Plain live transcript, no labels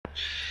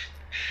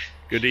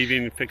Good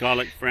evening,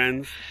 ficolic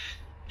friends.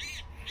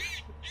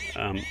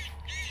 I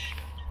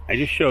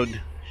just showed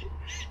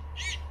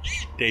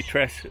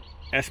Détresse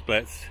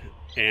Esplets,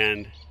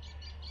 and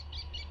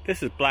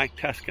this is black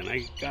Tuscan.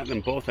 I got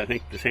them both, I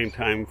think, at the same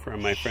time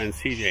from my friend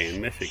CJ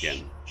in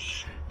Michigan,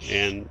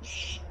 and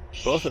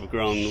both have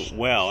grown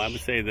well. I would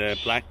say the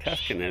black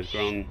Tuscan has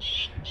grown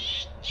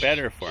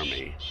better for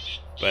me,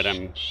 but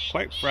I'm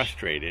quite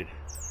frustrated.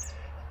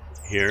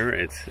 Here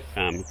it's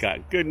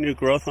got good new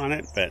growth on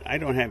it, but I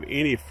don't have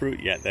any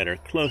fruit yet that are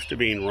close to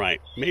being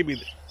ripe.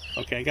 Maybe,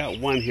 okay, I got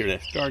one here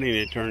that's starting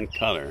to turn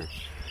color,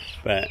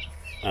 but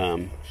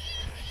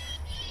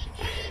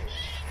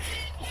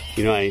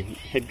you know, I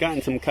had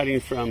gotten some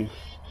cuttings from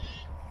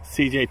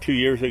CJ 2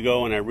 years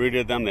ago and I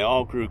rooted them. They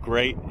all grew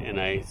great, and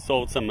I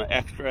sold some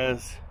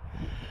extras.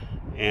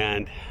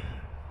 And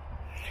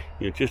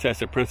you know, just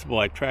as a principle,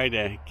 I try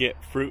to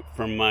get fruit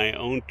from my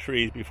own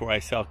trees before I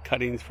sell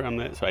cuttings from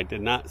it. So I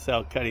did not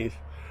sell cuttings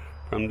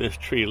from this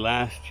tree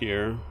last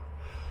year.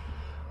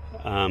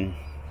 I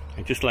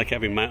just like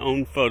having my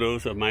own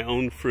photos of my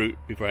own fruit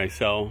before I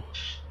sell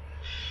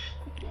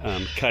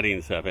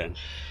cuttings of it.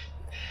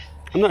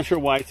 I'm not sure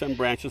why some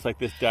branches like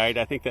this died.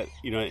 I think that,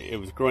 you know, it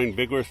was growing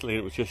vigorously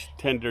and it was just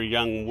tender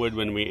young wood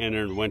when we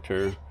entered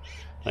winter.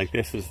 Like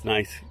this is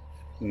nice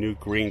new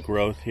green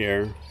growth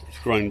here. It's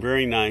growing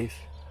very nice.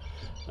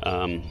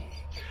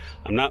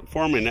 I'm not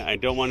forming it. I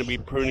don't want to be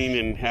pruning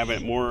and have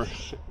it more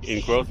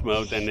in growth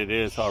mode than it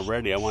is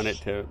already. I want it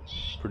to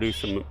produce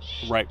some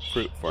ripe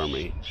fruit for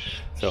me.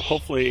 So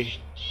hopefully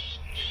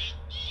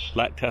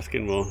black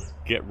Tuscan will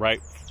get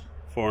ripe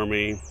for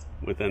me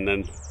within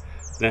the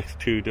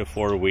next 2 to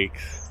 4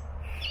 weeks.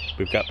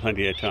 We've got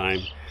plenty of time.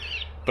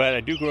 But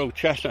I do grow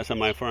chestnuts on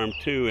my farm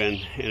too, and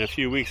in a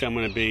few weeks I'm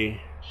going to be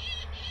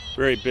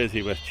very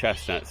busy with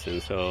chestnuts,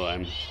 and so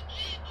I'm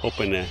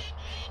hoping to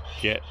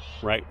get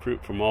ripe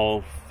fruit from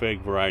all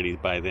fig varieties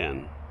by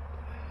then.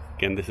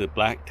 Again, this is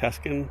black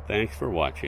Tuscan. Thanks for watching.